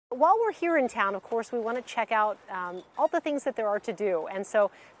while we're here in town, of course, we want to check out all the things that there are to do. And so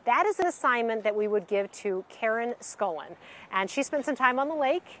that is an assignment that we would give to Karen Scullin. And she spent some time on the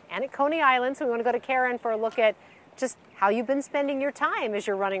lake and at Coney Island, so we want to go to Karen for a look at just how you've been spending your time as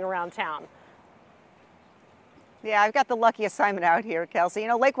you're running around town. Yeah, I've got the lucky assignment out here, Kelsey. You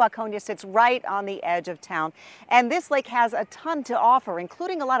know, Lake Waconia sits right on the edge of town, and this lake has a ton to offer,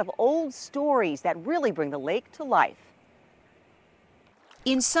 including a lot of old stories that really bring the lake to life.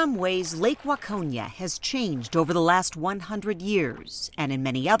 In some ways, Lake Waconia has changed over the last 100 years, and in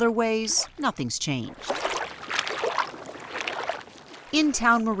many other ways, nothing's changed.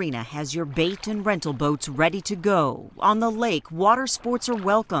 In-town Marina has your bait and rental boats ready to go. On the lake, water sports are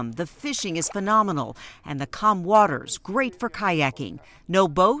welcome, the fishing is phenomenal, and the calm waters great for kayaking. No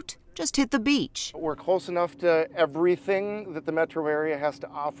boat? Just hit the beach. We're close enough to everything that the metro area has to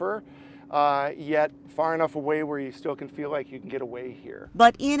offer, yet far enough away where you still can feel like you can get away here.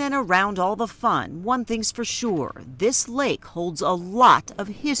 But in and around all the fun, one thing's for sure, this lake holds a lot of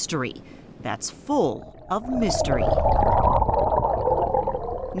history that's full of mystery.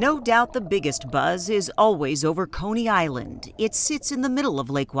 No doubt the biggest buzz is always over Coney Island. It sits in the middle of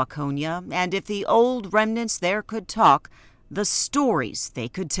Lake Waconia, and if the old remnants there could talk, the stories they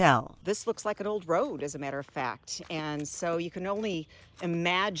could tell. This looks like an old road, as a matter of fact, and so you can only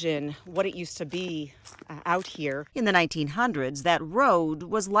imagine what it used to be out here. In the 1900s, that road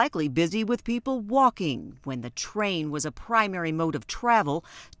was likely busy with people walking. When the train was a primary mode of travel,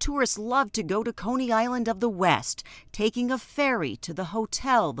 tourists loved to go to Coney Island of the West, taking a ferry to the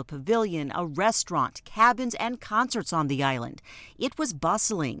hotel, the pavilion, a restaurant, cabins, and concerts on the island. It was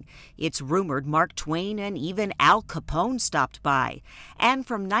bustling. It's rumored Mark Twain and even Al Capone stopped by. And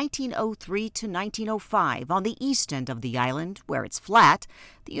from 1903 to 1905, on the east end of the island, where it's flat,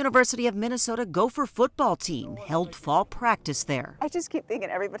 the University of Minnesota Gopher football team held fall practice there. I just keep thinking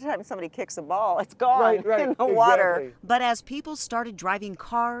every time somebody kicks a ball, it's gone in the water. Exactly. But as people started driving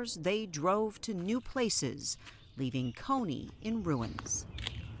cars, they drove to new places, leaving Coney in ruins.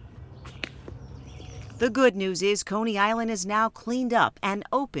 The good news is Coney Island is now cleaned up and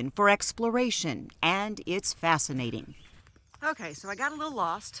open for exploration, and it's fascinating. Okay, so I got a little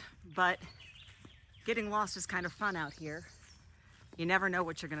lost, but getting lost is kind of fun out here. You never know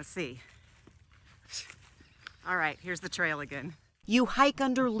what you're going to see. All right, here's the trail again. You hike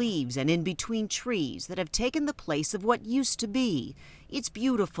under leaves and in between trees that have taken the place of what used to be. It's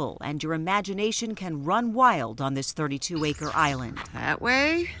beautiful, and your imagination can run wild on this 32-acre island. That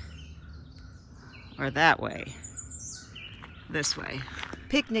way or that way? This way.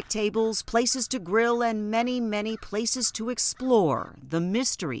 Picnic tables, places to grill, and many, many places to explore. The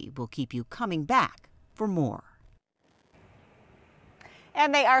mystery will keep you coming back for more.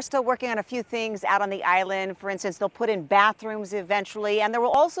 And they are still working on a few things out on the island. For instance, they'll put in bathrooms eventually, and there will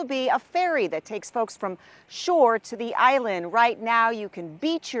also be a ferry that takes folks from shore to the island. Right now, you can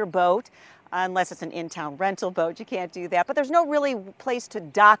beach your boat, unless it's an in-town rental boat. You can't do that, but there's no really place to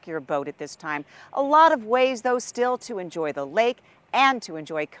dock your boat at this time. A lot of ways, though, still to enjoy the lake and to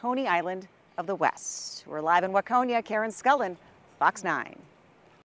enjoy Coney Island of the West. We're live in Waconia. Karen Scullin, Fox 9.